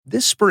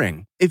This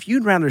spring, if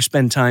you'd rather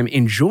spend time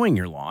enjoying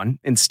your lawn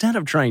instead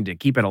of trying to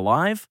keep it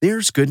alive,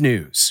 there's good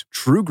news.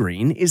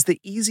 TruGreen is the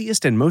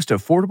easiest and most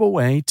affordable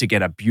way to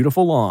get a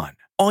beautiful lawn.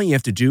 All you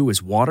have to do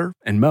is water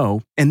and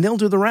mow, and they'll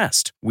do the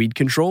rest. Weed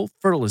control,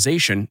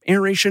 fertilization,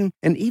 aeration,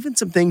 and even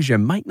some things you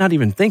might not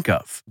even think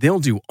of. They'll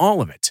do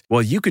all of it,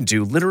 while you can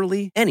do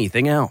literally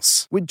anything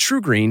else. With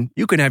TruGreen,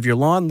 you can have your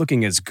lawn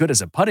looking as good as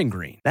a putting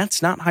green.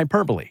 That's not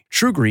hyperbole.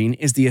 TruGreen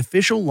is the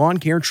official lawn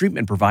care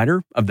treatment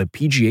provider of the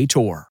PGA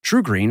Tour.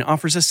 TruGreen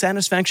offers a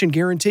satisfaction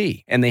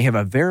guarantee, and they have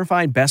a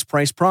verified best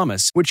price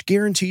promise, which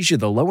guarantees you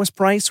the lowest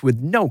price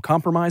with no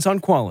compromise on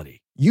quality.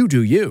 You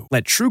do you.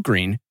 Let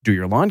TruGreen do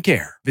your lawn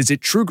care. Visit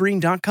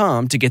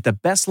TruGreen.com to get the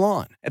best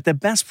lawn at the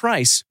best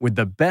price with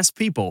the best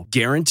people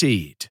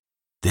guaranteed.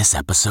 This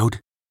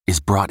episode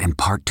is brought in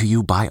part to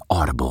you by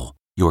Audible,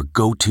 your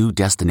go-to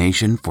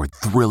destination for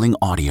thrilling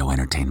audio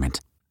entertainment.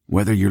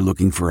 Whether you're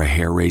looking for a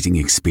hair-raising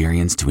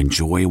experience to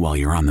enjoy while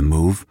you're on the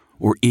move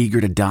or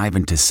eager to dive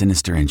into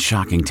sinister and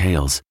shocking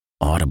tales,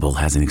 Audible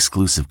has an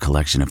exclusive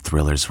collection of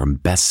thrillers from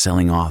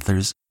best-selling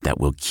authors that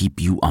will keep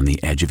you on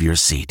the edge of your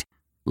seat.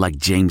 Like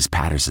James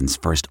Patterson's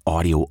first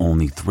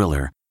audio-only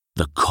thriller,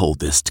 The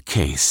Coldest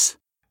Case.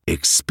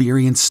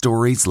 Experience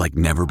stories like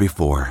never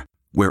before,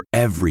 where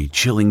every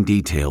chilling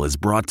detail is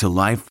brought to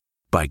life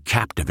by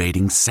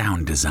captivating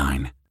sound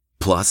design.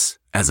 Plus,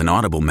 as an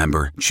Audible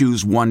member,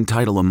 choose one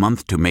title a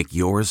month to make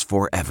yours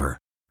forever.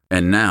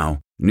 And now,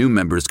 new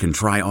members can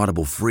try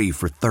Audible free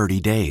for 30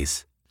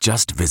 days.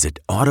 Just visit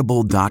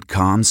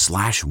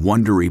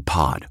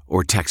audible.com/WonderyPod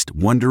or text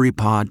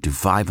WonderyPod to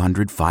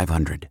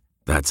 500-500.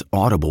 That's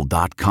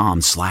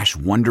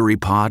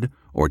audible.com/WonderyPod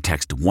or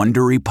text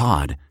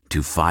WonderyPod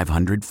to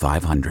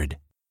 500-500.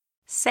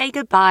 Say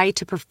goodbye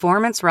to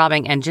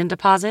performance-robbing engine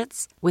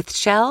deposits with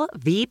Shell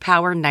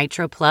V-Power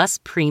Nitro Plus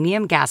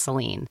Premium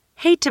Gasoline.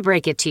 Hate to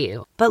break it to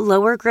you, but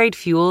lower-grade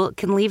fuel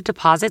can leave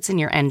deposits in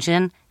your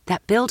engine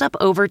that build up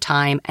over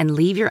time and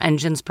leave your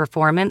engine's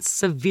performance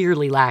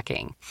severely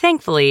lacking.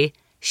 Thankfully,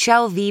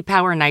 Shell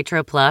V-Power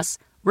Nitro Plus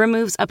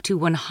removes up to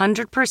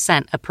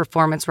 100% of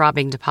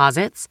performance-robbing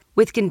deposits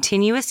with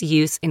continuous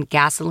use in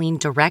gasoline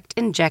direct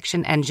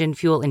injection engine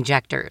fuel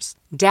injectors.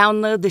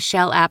 Download the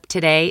Shell app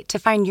today to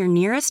find your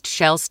nearest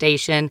Shell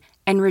station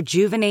and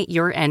rejuvenate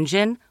your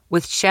engine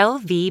with Shell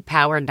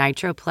V-Power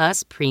Nitro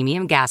Plus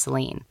Premium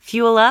Gasoline.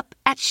 Fuel up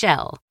at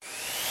Shell.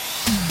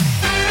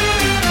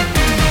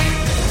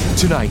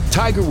 Tonight,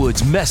 Tiger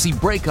Woods' messy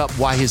breakup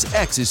why his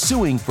ex is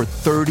suing for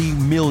 $30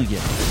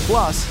 million.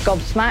 Plus,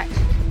 gobsmacked,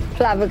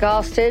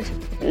 flabbergasted,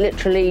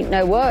 literally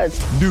no words.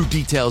 New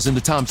details in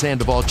the Tom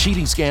Sandoval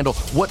cheating scandal,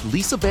 what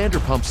Lisa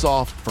Vanderpump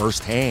saw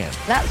firsthand.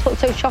 That's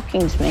what's so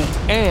shocking to me.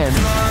 And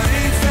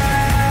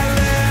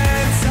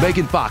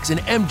Megan Fox and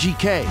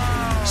MGK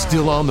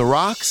still on the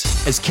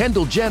rocks as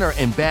Kendall Jenner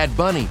and Bad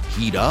Bunny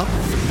heat up.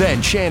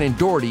 Then Shannon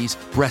Doherty's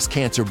breast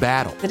cancer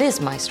battle. It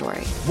is my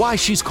story. Why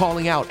she's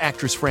calling out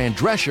actress Fran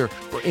Drescher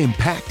for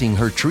impacting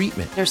her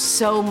treatment. There's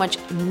so much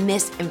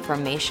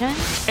misinformation.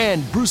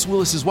 And Bruce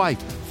Willis's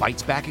wife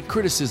fights back at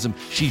criticism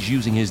she's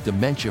using his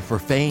dementia for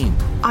fame.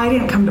 I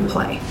didn't come to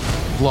play.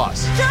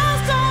 Plus,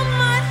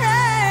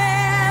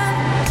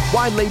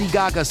 why Lady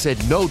Gaga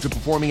said no to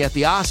performing at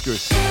the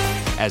Oscars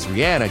as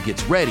Rihanna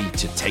gets ready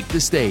to take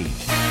the stage.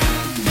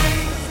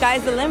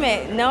 Sky's the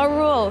limit, no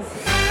rules.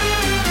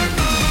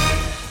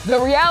 The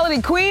reality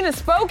queen has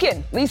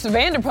spoken. Lisa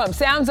Vanderpump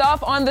sounds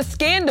off on the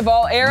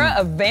Scandoval era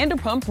of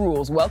Vanderpump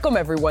Rules. Welcome,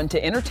 everyone,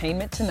 to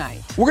Entertainment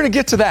Tonight. We're going to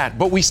get to that,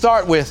 but we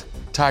start with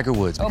Tiger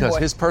Woods because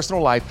his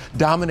personal life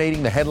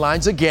dominating the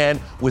headlines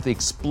again with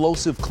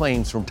explosive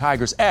claims from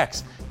Tiger's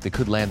ex that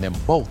could land them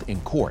both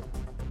in court.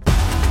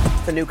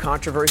 The new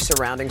controversy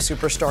surrounding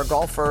superstar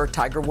golfer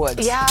Tiger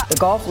Woods. Yeah. The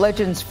golf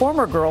legend's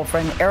former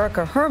girlfriend,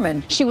 Erica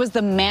Herman. She was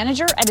the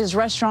manager at his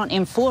restaurant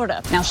in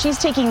Florida. Now she's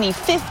taking the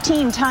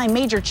 15-time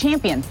major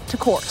champion to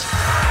court.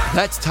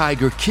 That's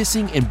Tiger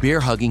kissing and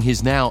bear-hugging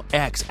his now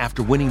ex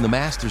after winning the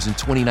Masters in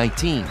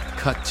 2019.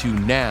 Cut to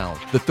now.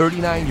 The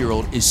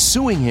 39-year-old is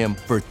suing him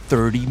for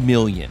 $30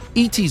 million.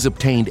 ET's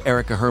obtained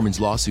Erica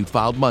Herman's lawsuit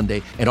filed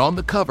Monday, and on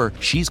the cover,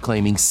 she's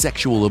claiming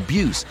sexual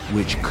abuse,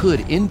 which could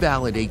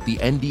invalidate the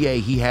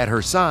NDA he had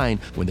her sign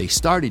when they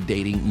started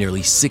dating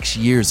nearly 6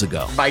 years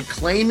ago. By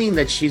claiming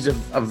that she's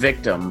a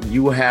victim,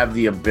 you have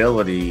the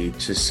ability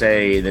to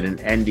say that an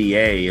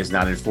NDA is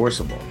not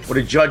enforceable. What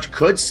a judge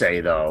could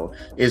say, though,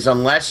 is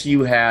unless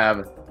you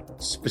have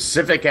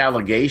specific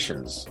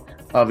allegations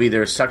of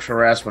either sexual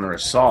harassment or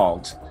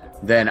assault,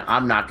 then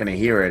I'm not going to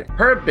hear it.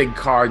 Her big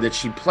card that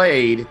she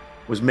played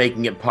was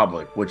making it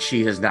public, which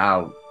she has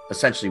now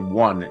essentially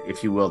won,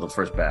 if you will, the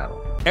first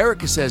battle.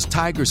 Erica says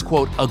Tiger's,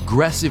 quote,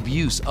 aggressive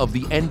use of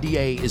the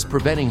NDA is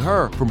preventing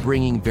her from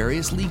bringing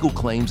various legal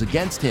claims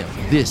against him.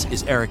 This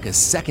is Erica's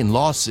second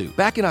lawsuit.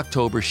 Back in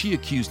October, she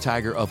accused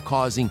Tiger of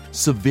causing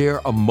severe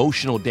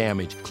emotional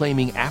damage,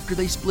 claiming after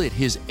they split,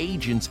 his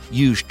agents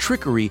used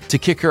trickery to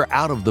kick her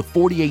out of the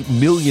 $48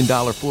 million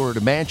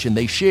Florida mansion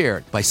they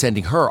shared by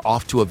sending her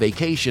off to a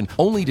vacation,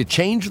 only to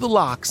change the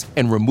locks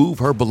and remove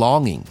her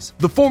belongings.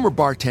 The former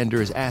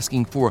bartender is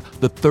asking for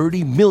the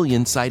 $30 million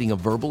million, citing a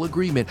verbal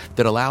agreement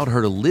that allowed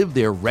her to live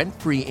there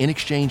rent-free in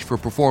exchange for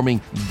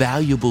performing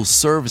valuable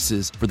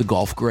services for the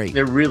golf great.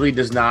 It really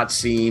does not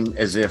seem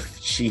as if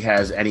she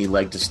has any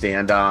leg to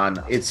stand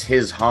on. It's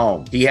his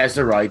home. He has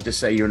the right to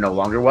say you're no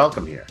longer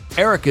welcome here.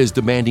 Erika is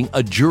demanding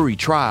a jury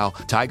trial.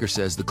 Tiger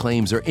says the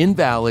claims are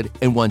invalid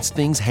and wants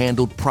things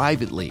handled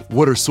privately.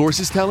 What are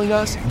sources telling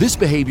us? This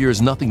behavior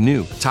is nothing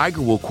new.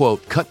 Tiger will,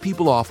 quote, cut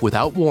people off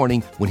without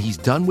warning when he's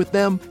done with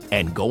them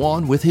and go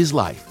on with his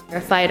life. You're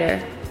a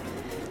fighter.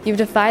 You've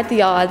defied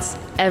the odds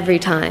every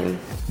time.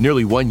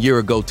 Nearly 1 year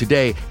ago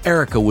today,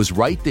 Erika was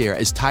right there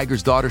as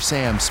Tiger's daughter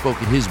Sam spoke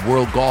at his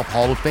World Golf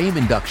Hall of Fame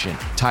induction.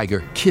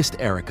 Tiger kissed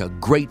Erika,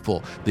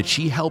 grateful that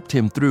she helped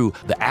him through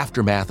the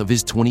aftermath of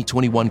his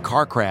 2021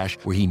 car crash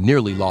where he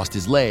nearly lost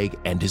his leg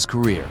and his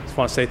career. I just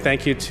want to say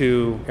thank you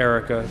to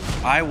Erika.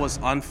 I was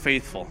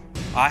unfaithful.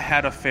 I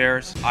had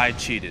affairs. I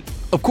cheated.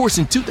 Of course,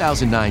 in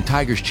 2009,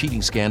 Tiger's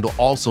cheating scandal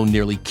also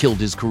nearly killed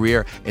his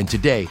career, and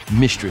today,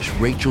 mistress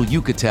Rachel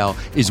Uchitel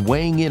is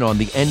weighing in on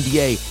the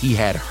NDA he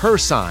had her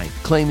sign,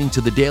 claiming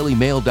to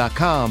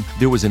thedailymail.com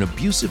there was an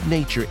abusive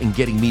nature in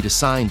getting me to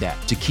sign that,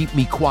 to keep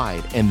me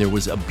quiet, and there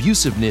was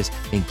abusiveness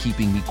in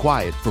keeping me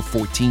quiet for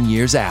 14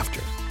 years after.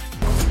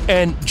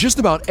 And just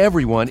about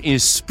everyone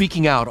is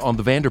speaking out on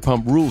the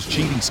Vanderpump Rules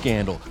cheating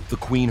scandal. The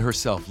queen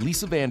herself,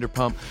 Lisa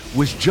Vanderpump,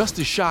 was just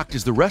as shocked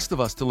as the rest of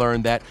us to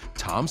learn that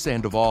Tom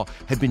Sandoval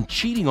had been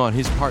cheating on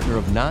his partner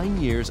of 9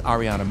 years,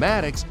 Ariana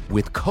Madix,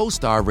 with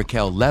co-star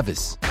Raquel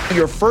Leviss.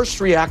 Your first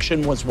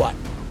reaction was what?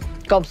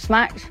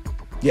 Gobsmacked.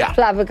 Yeah.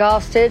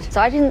 Flabbergasted.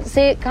 I didn't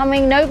see it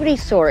coming. Nobody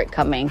saw it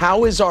coming.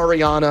 How is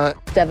Ariana?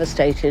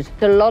 Devastated.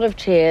 A lot of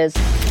tears.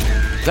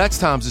 That's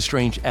Tom's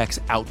estranged ex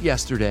out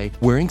yesterday,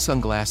 wearing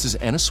sunglasses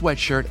and a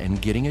sweatshirt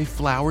and getting a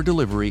flower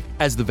delivery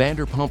as the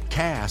Vanderpump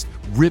cast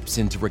rips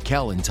into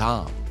Raquel and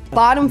Tom.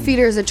 Bottom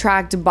feeders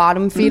attract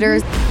bottom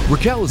feeders.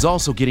 Raquel is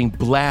also getting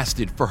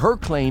blasted for her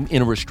claim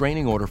in a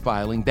restraining order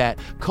filing that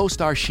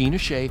co-star Sheena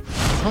Shea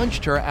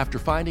punched her after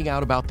finding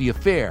out about the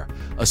affair.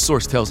 A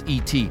source tells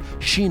ET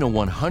Sheena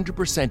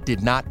 100%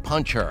 did not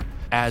punch her.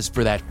 As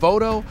for that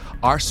photo,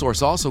 our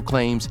source also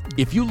claims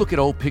if you look at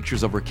old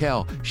pictures of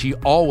Raquel, she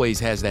always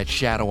has that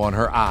shadow on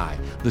her eye.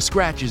 The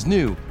scratch is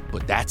new,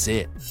 but that's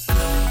it.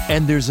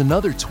 And there's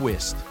another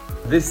twist.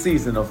 This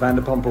season of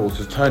Vanderpump Rules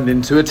has turned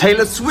into a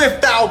Taylor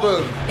Swift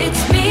album.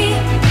 It's me.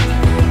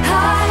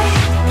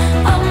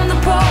 Hi, I'm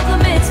the problem,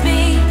 it's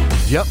me.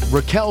 Yep,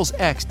 Raquel's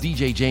ex,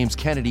 DJ James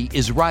Kennedy,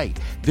 is right.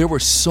 There were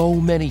so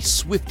many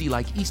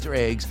Swiftie-like Easter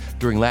eggs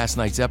during last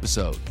night's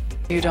episode.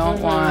 You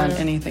don't want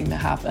anything to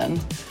happen.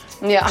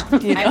 Yeah.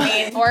 You know? I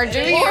mean, or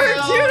do you?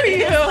 Or do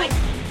you?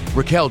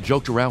 Raquel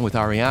joked around with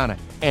Ariana,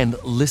 and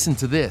listen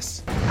to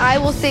this. I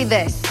will say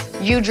this.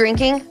 You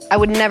drinking, I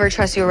would never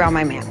trust you around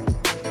my man.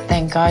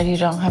 Thank God you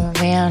don't have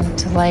a man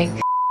to, hang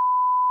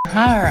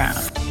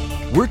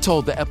around. We're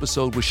told the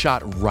episode was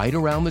shot right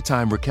around the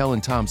time Raquel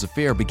and Tom's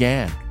affair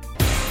began.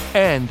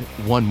 And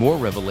one more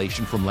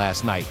revelation from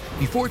last night.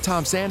 Before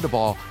Tom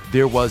Sandoval,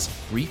 there was,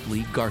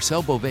 briefly,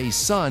 Garcelle Beauvais'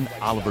 son,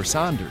 Oliver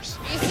Saunders.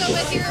 Are you still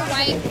with your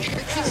wife,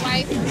 your cute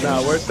wife?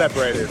 No, we're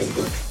separated.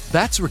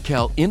 That's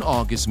Raquel in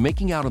August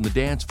making out on the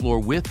dance floor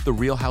with the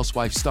Real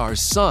Housewives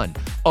star's son.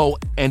 Oh,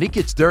 and it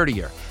gets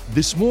dirtier.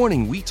 This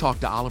morning, we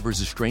talked to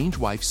Oliver's estranged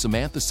wife,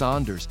 Samantha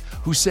Saunders,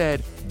 who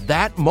said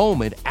that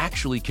moment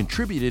actually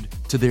contributed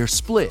to their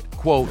split.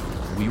 Quote,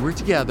 "We were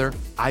together,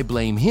 I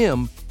blame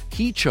him.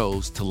 He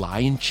chose to lie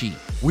and cheat."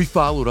 We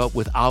followed up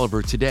with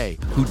Oliver today,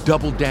 who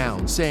doubled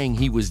down, saying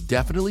he was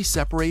definitely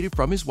separated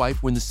from his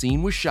wife when the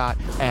scene was shot,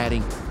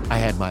 adding, "I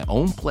had my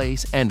own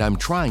place and I'm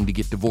trying to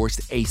get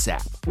divorced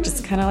ASAP."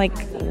 Just kind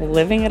of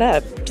living it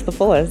up to the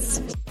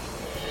fullest.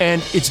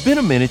 And it's been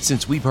a minute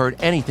since we've heard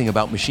anything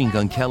about Machine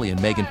Gun Kelly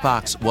and Megan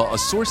Fox. Well, a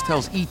source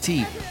tells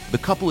ET the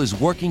couple is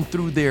working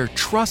through their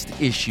trust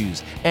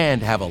issues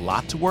and have a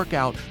lot to work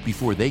out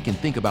before they can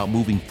think about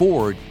moving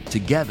forward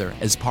together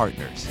as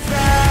partners.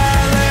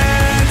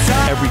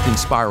 Everything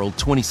spiraled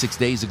 26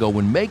 days ago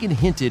when Megan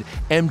hinted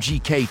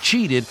MGK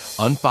cheated,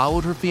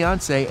 unfollowed her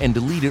fiancé, and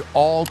deleted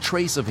all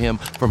trace of him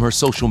from her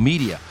social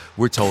media.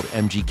 We're told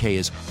MGK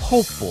is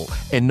hopeful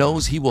and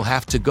knows he will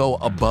have to go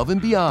above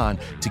and beyond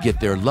to get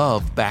their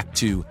love back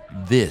to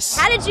this.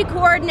 How did you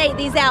coordinate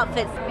these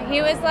outfits?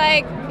 He was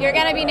like, "You're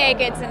gonna be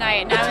naked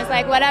tonight." And I was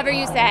like, "Whatever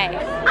you say,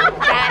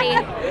 Daddy.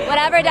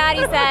 Whatever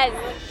Daddy says."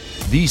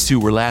 These two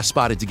were last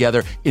spotted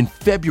together in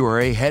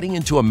February heading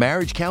into a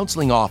marriage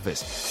counseling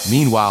office.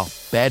 Meanwhile,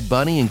 Bad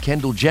Bunny and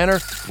Kendall Jenner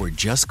were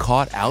just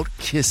caught out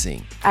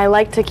kissing. I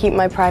like to keep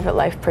my private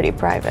life pretty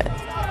private.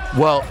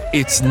 Well,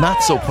 it's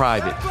not so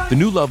private. The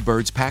new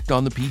lovebirds packed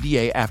on the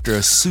PDA after a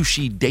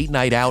sushi date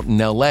night out in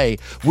LA.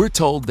 We're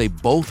told they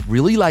both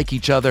really like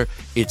each other.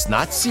 It's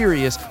not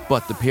serious,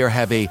 but the pair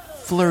have a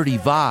flirty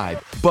vibe.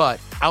 But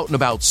out and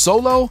about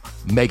solo,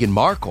 Meghan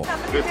Markle.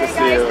 Good to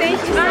see you.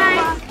 Thank you. Bye.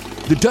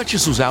 The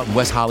Duchess was out in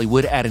West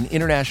Hollywood at an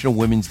International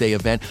Women's Day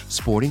event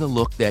sporting a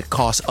look that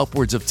cost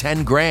upwards of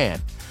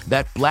 $10,000.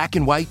 That black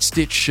and white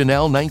stitched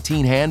Chanel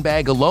 19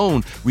 handbag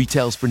alone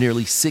retails for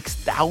nearly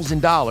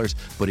 $6,000,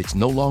 but it's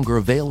no longer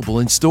available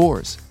in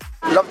stores.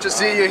 Love to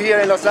see you here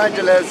in Los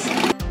Angeles.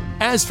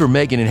 As for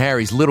Meghan and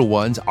Harry's little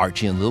ones,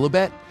 Archie and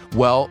Lilibet,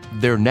 well,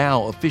 they're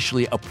now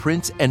officially a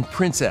prince and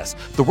princess.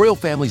 The royal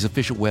family's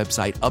official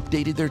website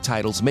updated their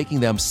titles, making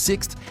them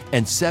 6th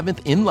and 7th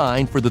in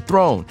line for the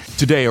throne.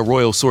 Today, a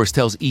royal source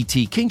tells ET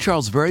King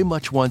Charles very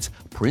much wants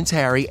Prince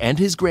Harry and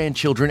his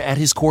grandchildren at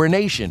his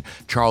coronation.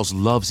 Charles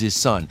loves his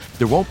son.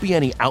 There won't be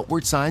any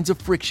outward signs of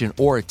friction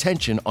or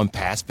attention on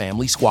past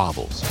family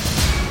squabbles.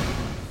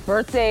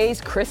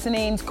 Birthdays,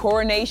 christenings,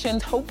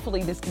 coronations.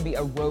 Hopefully this can be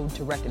a road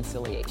to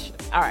reconciliation.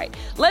 All right,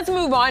 let's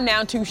move on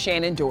now to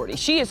Shannen Doherty.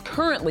 She is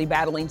currently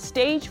battling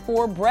stage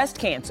 4 breast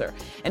cancer.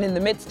 And in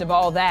the midst of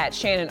all that,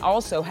 Shannen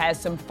also has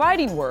some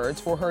fighting words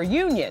for her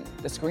union,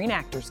 the Screen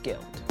Actors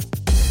Guild.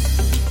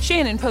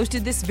 Shannen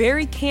posted this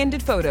very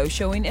candid photo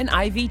showing an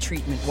IV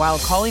treatment while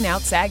calling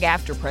out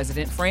SAG-AFTRA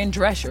president Fran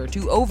Drescher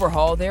to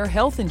overhaul their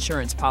health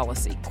insurance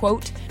policy.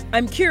 Quote,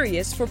 "I'm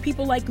curious for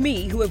people like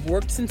me who have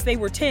worked since they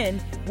were 10,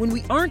 when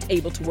we aren't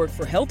able to work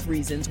for health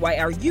reasons, why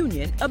our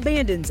union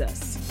abandons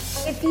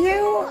us." If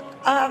you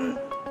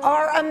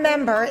are a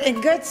member in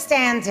good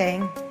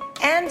standing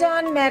and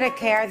on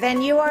Medicare,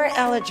 then you are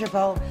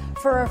eligible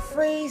for a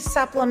free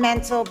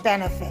supplemental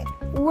benefit.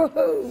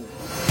 Woohoo!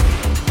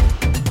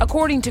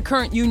 According to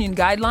current union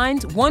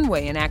guidelines, one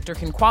way an actor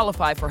can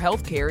qualify for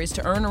health care is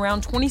to earn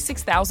around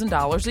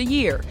 $26,000 a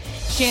year.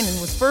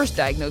 Shannen was first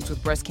diagnosed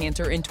with breast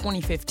cancer in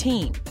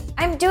 2015.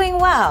 I'm doing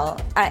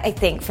well, I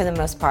think, for the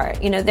most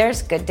part. You know,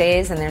 there's good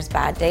days and there's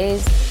bad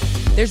days.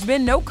 There's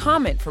been no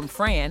comment from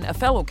Fran, a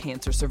fellow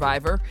cancer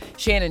survivor.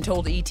 Shannen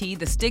told ET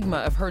the stigma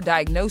of her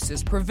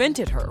diagnosis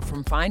prevented her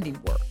from finding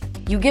work.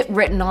 You get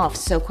written off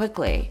so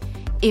quickly,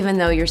 even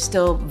though you're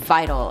still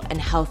vital and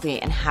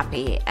healthy and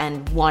happy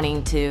and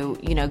wanting to,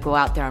 go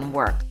out there and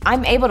work.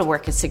 I'm able to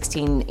work a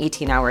 16,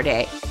 18-hour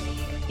day.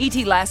 ET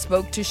last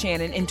spoke to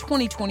Shannen in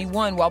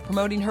 2021 while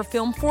promoting her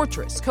film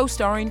Fortress,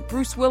 co-starring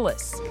Bruce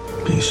Willis.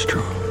 Be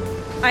strong.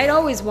 I'd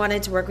always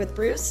wanted to work with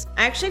Bruce.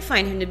 I actually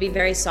find him to be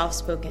very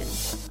soft-spoken.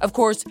 Of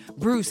course,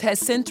 Bruce has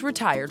since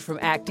retired from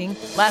acting.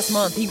 Last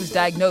month, he was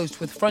diagnosed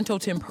with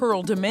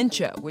frontotemporal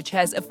dementia, which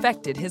has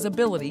affected his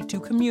ability to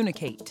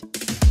communicate.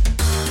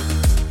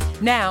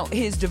 Now,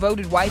 his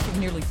devoted wife of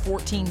nearly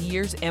 14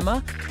 years,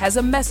 Emma, has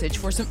a message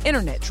for some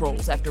internet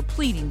trolls after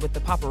pleading with the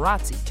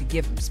paparazzi to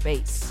give him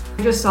space.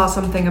 I just saw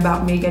something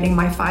about me getting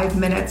my 5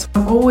 minutes.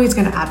 I'm always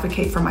going to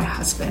advocate for my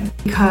husband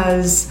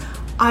because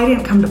I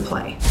didn't come to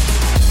play.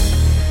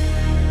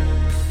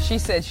 She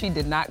said she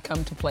did not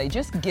come to play.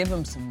 Just give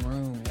him some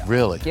room, y'all.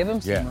 Really? Give him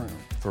some room.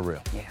 For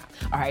real. Yeah.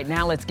 All right,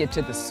 now let's get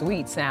to the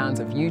sweet sounds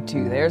of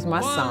U2. There's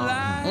my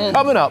song.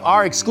 Coming up,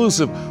 our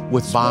exclusive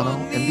with Bono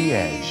and The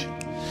Edge.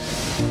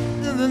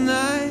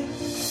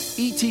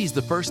 E.T.'s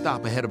the first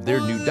stop ahead of their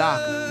new doc,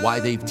 why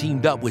they've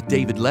teamed up with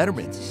David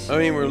Letterman. I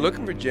mean, we're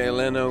looking for Jay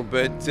Leno,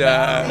 but...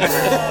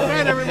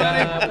 Man,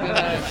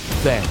 everybody.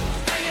 Then,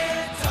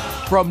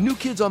 from New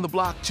Kids on the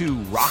Block to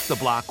Rock the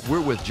Block,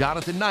 we're with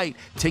Jonathan Knight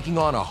taking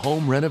on a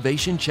home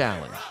renovation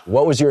challenge.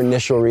 What was your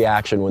initial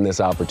reaction when this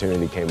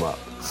opportunity came up?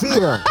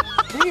 Fear.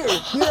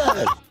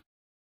 Yeah.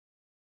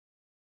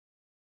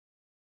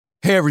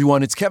 Hey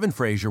everyone, it's Kevin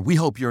Frazier. We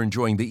hope you're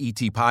enjoying the ET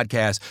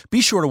podcast.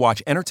 Be sure to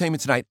watch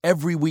Entertainment Tonight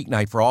every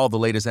weeknight for all the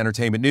latest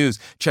entertainment news.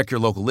 Check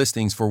your local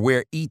listings for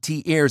where ET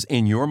airs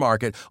in your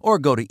market or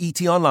go to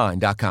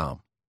etonline.com.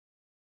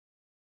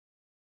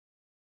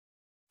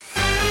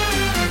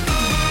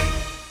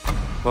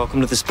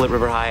 Welcome to the Split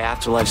River High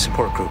Afterlife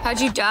Support Group.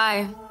 How'd you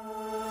die?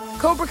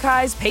 Cobra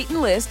Kai's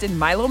Peyton List and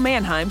Milo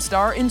Manheim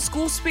star in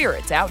School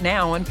Spirits, out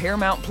now on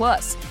Paramount+.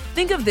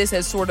 Think of this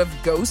as sort of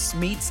Ghosts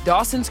meets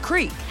Dawson's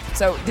Creek.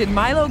 So, did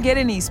Milo get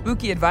any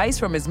spooky advice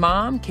from his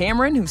mom,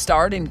 Cameron, who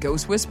starred in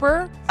Ghost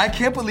Whisperer? I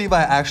can't believe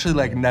I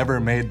actually never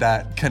made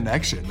that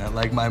connection,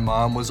 that my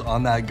mom was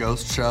on that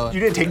ghost show. You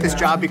didn't take this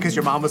job because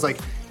your mom was like,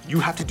 you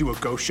have to do a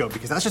ghost show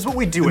because that's just what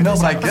we do in No,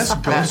 this but I house. guess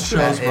ghost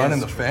shows run in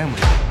the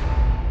family.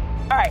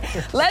 All right,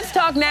 let's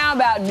talk now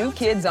about New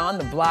Kids on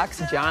the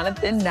Block's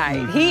Jonathan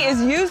Knight. He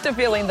is used to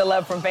feeling the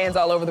love from fans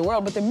all over the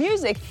world, but the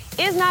music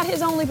is not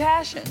his only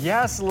passion.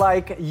 Yes,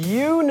 like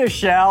you,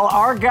 Nichelle,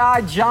 our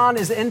guy John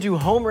is into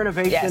home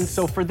renovation. Yes.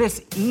 So for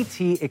this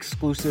ET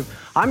exclusive,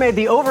 I made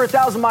the over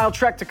 1,000-mile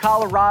trek to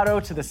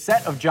Colorado to the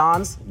set of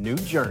John's new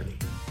journey.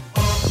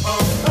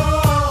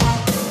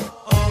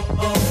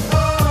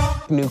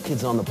 New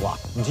Kids on the Block.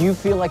 Do you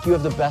feel like you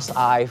have the best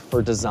eye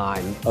for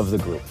design of the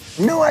group?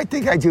 No, I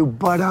think I do,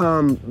 but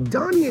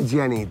Donnie and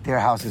Jenny, their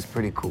house is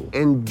pretty cool.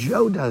 And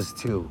Joe does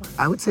too.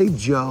 I would say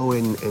Joe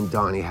and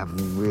Donnie have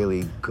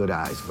really good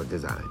eyes for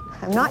design.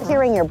 I'm not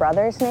hearing your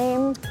brother's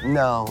name.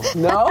 No.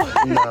 No?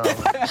 No.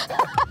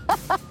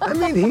 I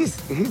mean,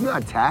 he's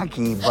not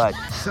tacky, but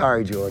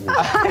sorry, Jordan.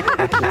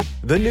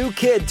 The new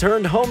kid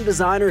turned home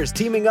designer is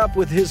teaming up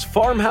with his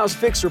farmhouse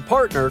fixer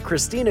partner,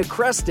 Christina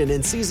Creston,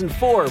 in season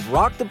 4 of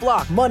Rock the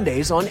Block,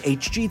 Mondays on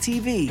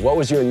HGTV. What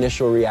was your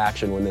initial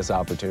reaction when this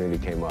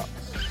opportunity came up?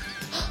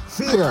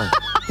 Fear.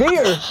 Here?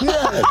 Yes.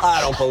 I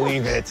don't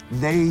believe it.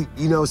 They,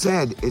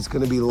 said it's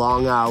going to be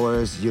long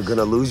hours. You're going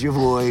to lose your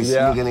voice.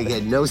 Yeah. You're going to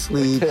get no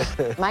sleep.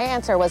 My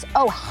answer was,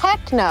 oh,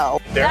 heck no.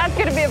 That's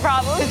going to be a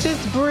problem.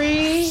 Just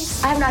breathe.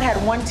 I have not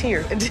had one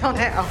tear until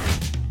now.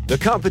 The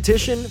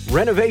competition,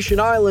 Renovation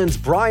Island's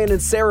Brian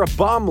and Sarah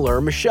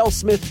Baumler, Michelle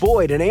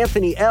Smith-Boyd, and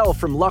Anthony L.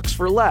 from Lux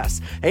for Less,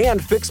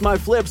 and Fix My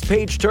Flips,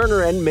 Paige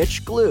Turner and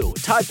Mitch Glue.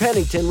 Ty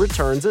Pennington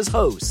returns as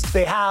host.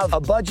 They have a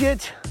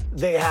budget,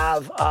 they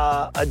have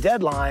a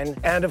deadline,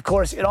 and of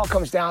course, it all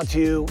comes down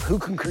to who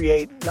can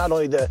create not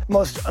only the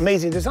most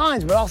amazing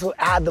designs, but also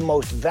add the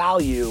most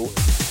value.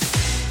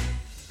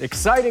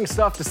 Exciting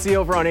stuff to see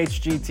over on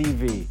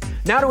HGTV.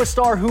 Now to a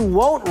star who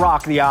won't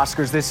rock the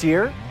Oscars this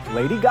year,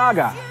 Lady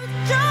Gaga.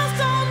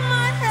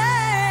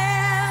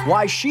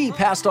 Why she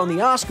passed on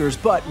the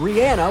Oscars, but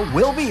Rihanna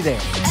will be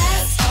there.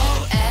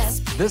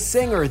 The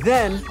singer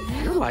then,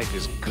 your life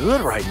is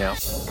good right now.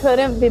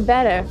 Couldn't be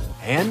better.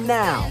 And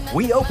now,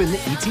 we open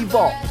the ET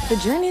Vault. The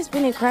journey's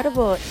been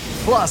incredible.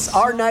 Plus,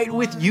 our night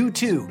with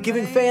U2,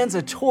 giving fans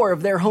a tour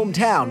of their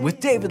hometown with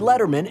David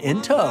Letterman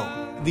in tow.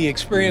 The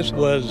experience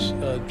was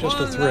just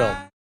a thrill.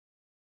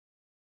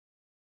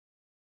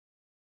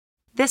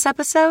 This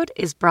episode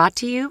is brought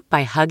to you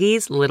by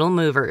Huggies Little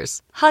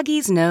Movers.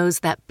 Huggies knows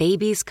that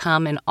babies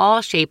come in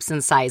all shapes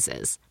and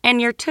sizes, and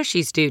your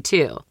tushies do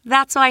too.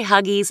 That's why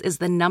Huggies is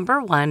the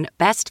 #1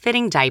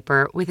 best-fitting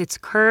diaper with its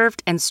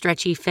curved and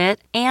stretchy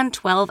fit and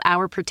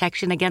 12-hour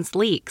protection against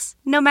leaks.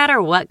 No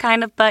matter what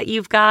kind of butt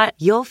you've got,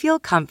 you'll feel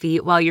comfy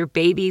while your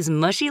baby's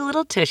mushy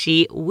little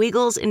tushy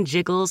wiggles and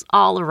jiggles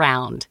all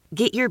around.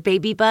 Get your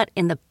baby butt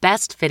in the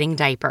best-fitting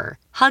diaper.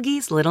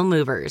 Huggies Little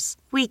Movers.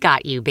 We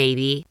got you,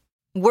 baby.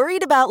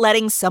 Worried about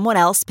letting someone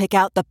else pick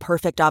out the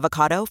perfect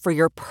avocado for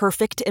your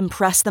perfect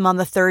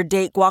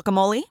impress-them-on-the-third-date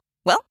guacamole?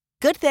 Well,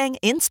 good thing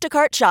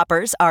Instacart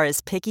shoppers are as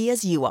picky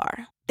as you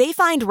are. They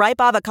find ripe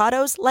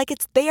avocados like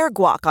it's their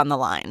guac on the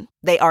line.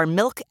 They are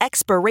milk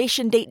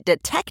expiration date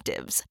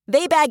detectives.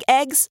 They bag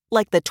eggs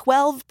like the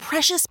 12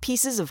 precious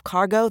pieces of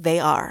cargo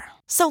they are.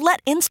 So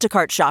let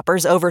Instacart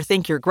shoppers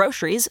overthink your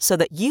groceries so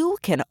that you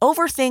can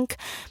overthink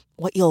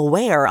what you'll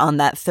wear on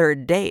that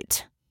third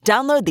date.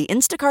 Download the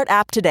Instacart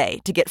app today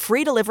to get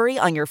free delivery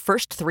on your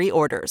first 3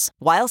 orders,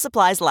 while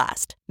supplies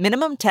last.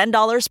 Minimum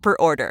 $10 per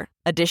order.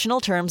 Additional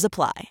terms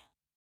apply.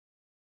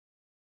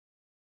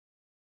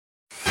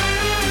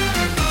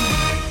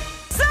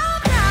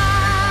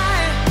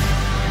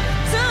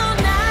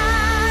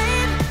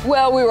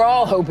 Well, we were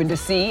all hoping to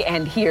see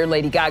and hear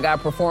Lady Gaga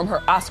perform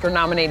her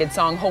Oscar-nominated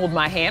song Hold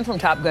My Hand from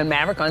Top Gun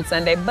Maverick on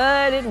Sunday,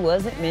 but it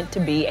wasn't meant to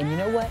be, and you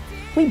know what?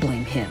 We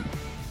blame him.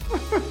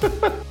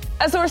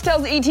 A source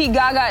tells ET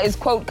Gaga is,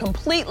 quote,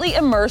 completely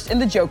immersed in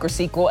the Joker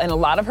sequel, and a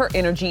lot of her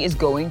energy is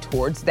going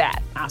towards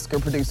that. Oscar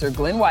producer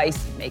Glenn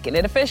Weiss making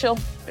it official.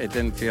 It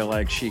didn't feel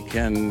like she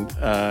can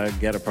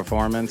get a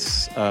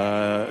performance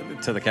to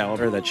the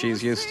caliber that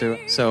she's used to.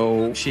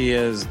 So she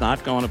is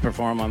not going to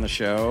perform on the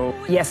show.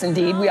 Yes,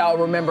 indeed. We all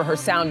remember her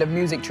Sound of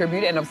Music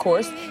tribute, and of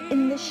course,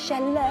 In the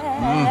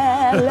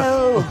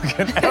Shallow. Who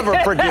can ever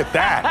forget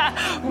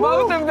that?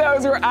 Both of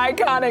those were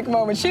iconic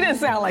moments. She didn't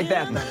sound like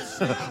that,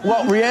 though.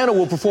 Well, Rihanna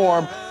will perform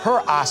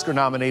her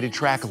Oscar-nominated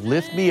track,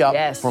 Lift Me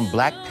Up, from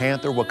Black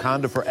Panther,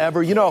 Wakanda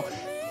Forever. You know,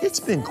 it's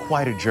been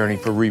quite a journey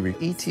for Riri.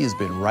 E.T. has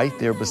been right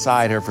there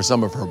beside her for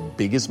some of her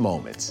biggest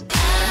moments.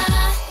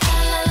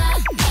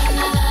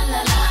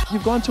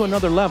 You've gone to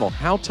another level.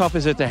 How tough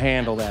is it to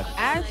handle that?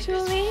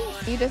 Actually,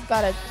 you just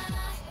gotta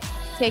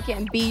take it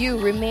and be you,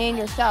 remain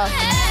yourself.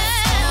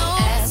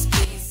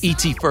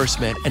 E.T.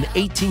 first met an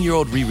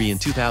 18-year-old Riri in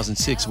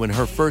 2006 when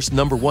her first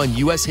 #1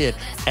 U.S. hit,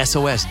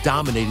 SOS,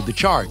 dominated the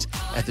charts.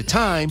 At the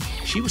time,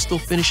 she was still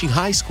finishing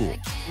high school.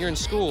 You're in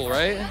school,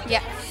 right?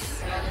 Yeah.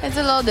 It's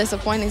a little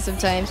disappointing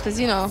sometimes because,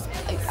 you know,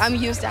 I'm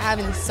used to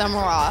having summer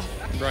off.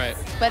 Right.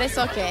 But it's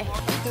okay.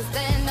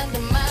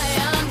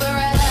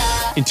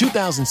 In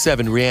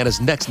 2007,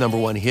 Rihanna's next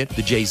 #1 hit,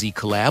 the Jay-Z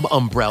collab,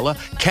 Umbrella,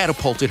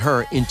 catapulted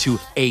her into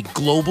a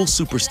global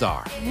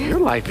superstar. Your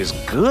life is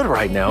good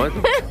right now.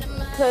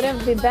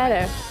 Couldn't be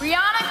better.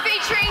 Rihanna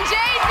featuring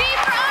Jay-Z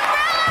for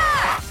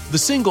Umbrella! The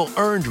single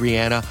earned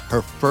Rihanna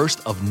her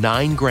first of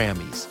 9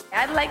 Grammys.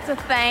 I'd like to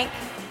thank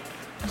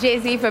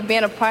Jay-Z for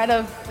being a part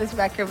of this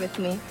record with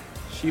me.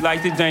 She'd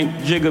like to thank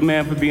Jigga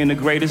Man for being the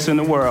greatest in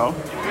the world.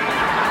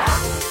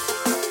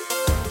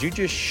 Did you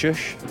just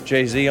shush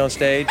Jay-Z on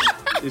stage?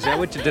 Is that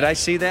what did I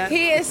see that?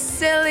 He is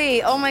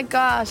silly. Oh my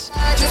gosh.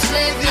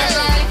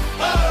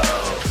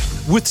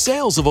 With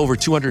sales of over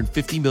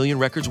 250 million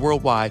records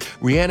worldwide,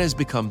 Rihanna has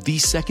become the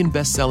second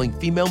best-selling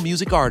female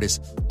music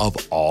artist of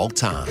all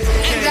time.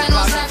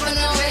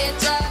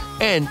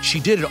 And she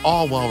did it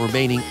all while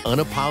remaining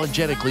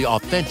unapologetically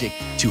authentic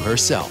to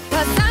herself.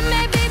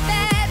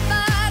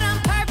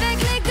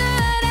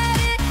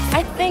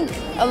 I think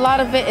a lot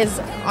of it is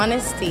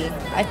honesty.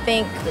 I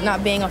think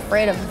not being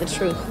afraid of the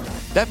truth.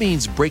 That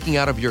means breaking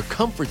out of your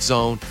comfort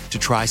zone to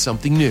try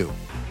something new.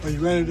 Are you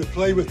ready to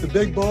play with the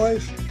big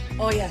boys?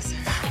 Oh, yes.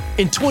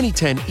 In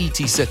 2010,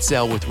 E.T. set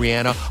sail with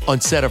Rihanna on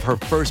set of her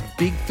first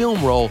big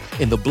film role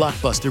in the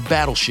blockbuster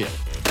Battleship.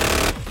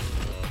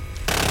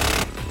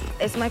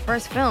 It's my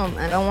first film,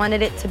 and I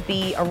wanted it to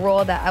be a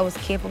role that I was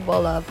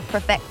capable of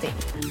perfecting.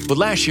 But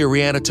last year,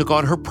 Rihanna took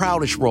on her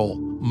proudest role,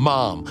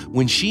 Mom,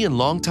 when she and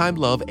longtime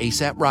love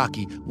A$AP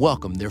Rocky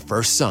welcomed their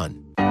first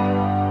son.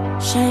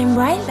 Shine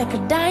bright like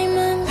a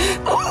diamond.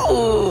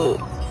 Ooh.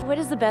 What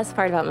is the best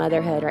part about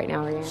motherhood right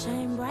now,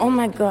 Rihanna? Oh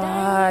my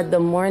God, the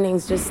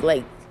mornings, just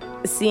like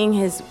seeing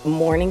his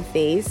morning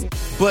face.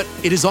 But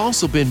it has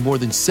also been more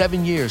than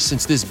 7 years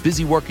since this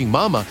busy working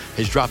mama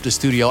has dropped a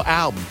studio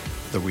album.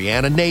 The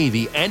Rihanna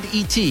Navy and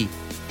E.T.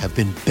 have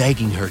been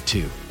begging her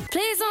to.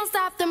 Please don't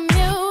stop the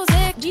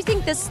music. Do you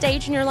think this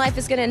stage in your life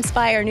is going to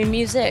inspire new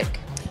music?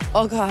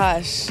 Oh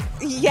gosh,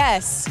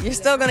 yes, you're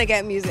still gonna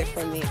get music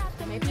from me.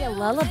 Maybe a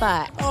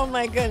lullaby. Oh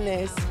my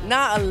goodness,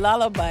 not a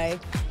lullaby.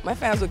 My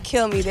fans would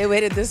kill me. They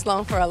waited this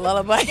long for a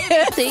lullaby.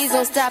 Please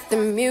don't stop the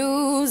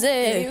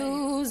music.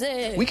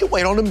 We can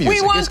wait on the music. We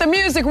want the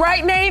music,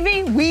 right,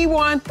 Navy? We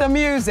want the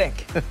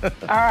music. All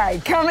right,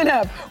 coming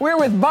up, we're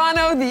with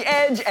Bono, The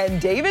Edge, and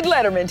David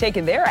Letterman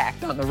taking their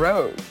act on the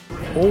road.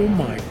 Oh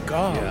my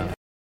God.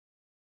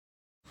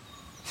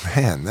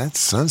 Man, that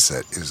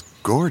sunset is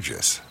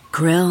gorgeous.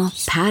 Grill,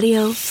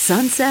 patio,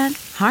 sunset.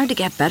 Hard to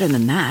get better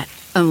than that.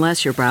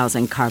 Unless you're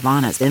browsing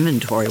Carvana's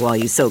inventory while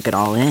you soak it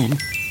all in.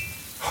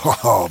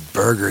 Oh,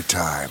 burger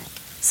time.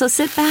 So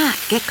sit back,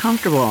 get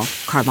comfortable.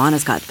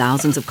 Carvana's got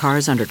thousands of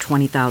cars under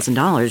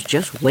 $20,000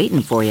 just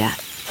waiting for you.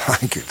 I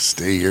could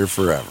stay here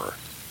forever.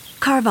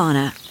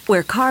 Carvana,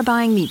 where car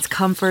buying meets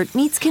comfort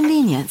meets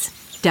convenience.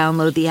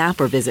 Download the app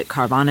or visit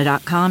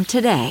Carvana.com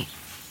today.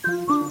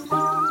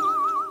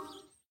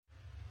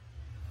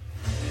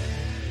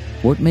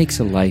 What makes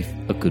a life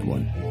a good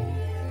one?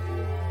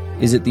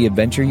 Is it the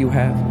adventure you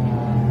have?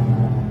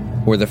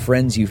 Or the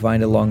friends you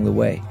find along the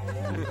way?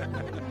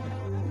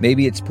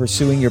 Maybe it's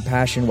pursuing your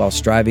passion while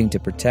striving to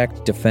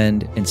protect,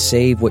 defend, and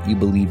save what you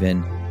believe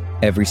in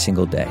every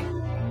single day.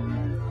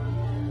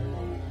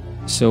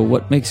 So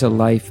what makes a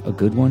life a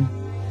good one?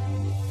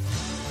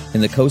 In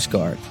the Coast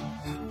Guard,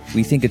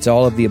 we think it's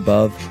all of the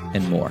above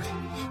and more.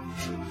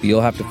 But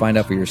you'll have to find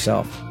out for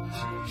yourself.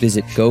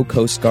 Visit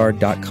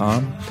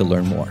gocoastguard.com to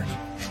learn more.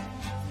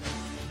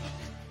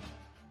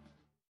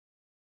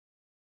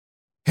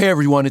 Hey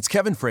everyone, it's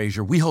Kevin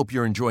Frazier. We hope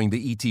you're enjoying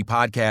the ET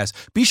podcast.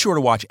 Be sure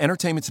to watch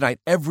Entertainment Tonight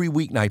every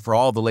weeknight for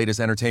all the latest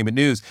entertainment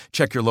news.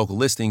 Check your local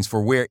listings for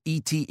where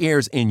ET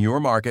airs in your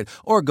market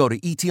or go to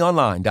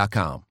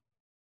etonline.com.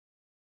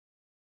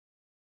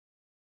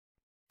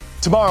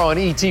 Tomorrow on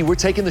ET, we're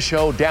taking the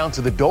show down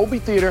to the Dolby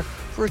Theater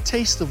for a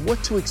taste of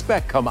what to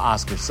expect come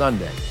Oscar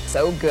Sunday.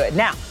 So good.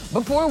 Now,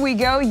 before we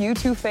go,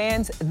 U2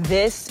 fans,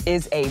 this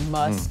is a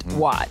must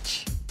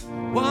watch.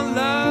 One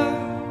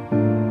love.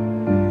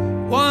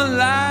 One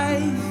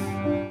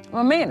life.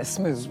 My man is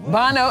smooth.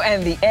 Bono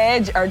and The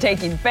Edge are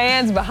taking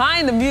fans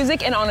behind the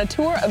music and on a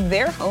tour of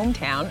their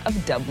hometown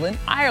of Dublin,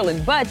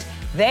 Ireland. But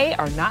they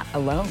are not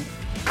alone.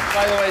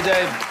 By the way,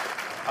 Dave,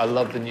 I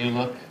love the new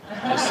look.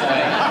 Just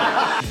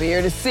saying.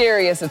 Beard is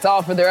serious. It's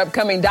all for their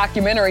upcoming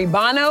documentary,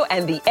 Bono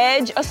and The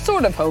Edge, A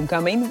Sort of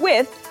Homecoming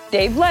with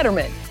Dave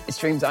Letterman. It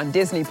streams on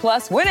Disney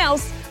Plus. When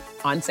else?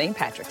 On St.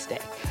 Patrick's Day.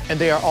 And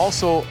they are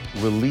also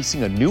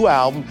releasing a new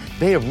album.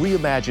 They have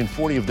reimagined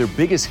 40 of their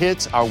biggest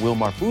hits. Our Will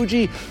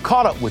Marfuji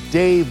caught up with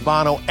Dave,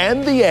 Bono,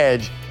 and The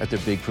Edge at their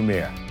big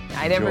premiere.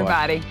 Night,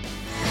 everybody.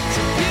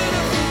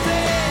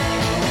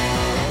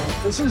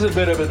 This is a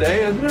bit of a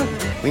day, isn't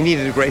it? We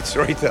needed a great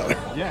storyteller.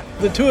 Yeah.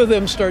 The two of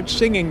them start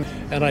singing,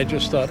 and I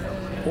just thought,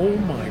 oh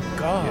my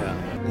God. Yeah.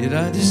 Did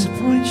I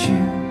disappoint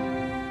you?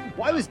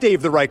 Why was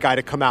Dave the right guy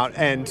to come out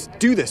and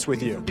do this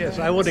with you? Yes,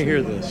 I want to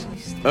hear this.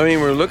 I mean,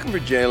 we're looking for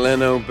Jay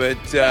Leno, but...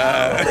 Good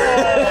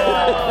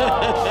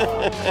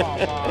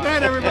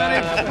night,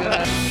 everybody.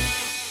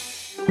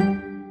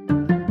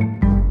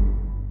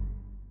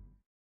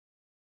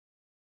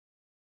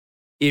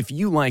 If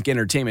you like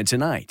Entertainment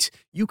Tonight,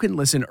 you can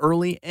listen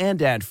early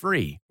and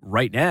ad-free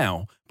right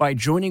now by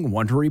joining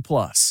Wondery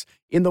Plus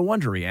in the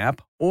Wondery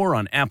app or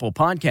on Apple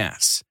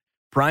Podcasts.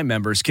 Prime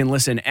members can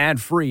listen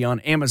ad-free on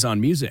Amazon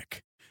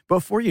Music.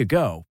 Before you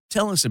go,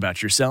 tell us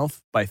about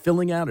yourself by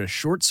filling out a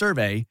short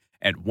survey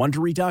at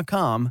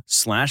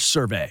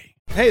Wondery.com/survey.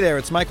 Hey there,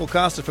 it's Michael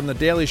Costa from The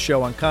Daily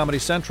Show on Comedy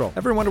Central.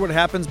 Ever wonder what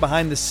happens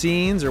behind the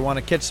scenes or want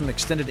to catch some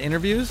extended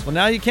interviews? Well,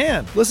 now you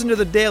can. Listen to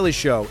The Daily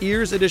Show,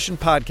 Ears Edition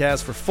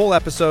podcast for full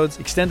episodes,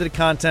 extended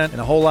content, and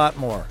a whole lot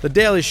more. The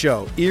Daily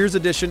Show, Ears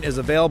Edition is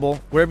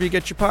available wherever you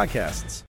get your podcasts.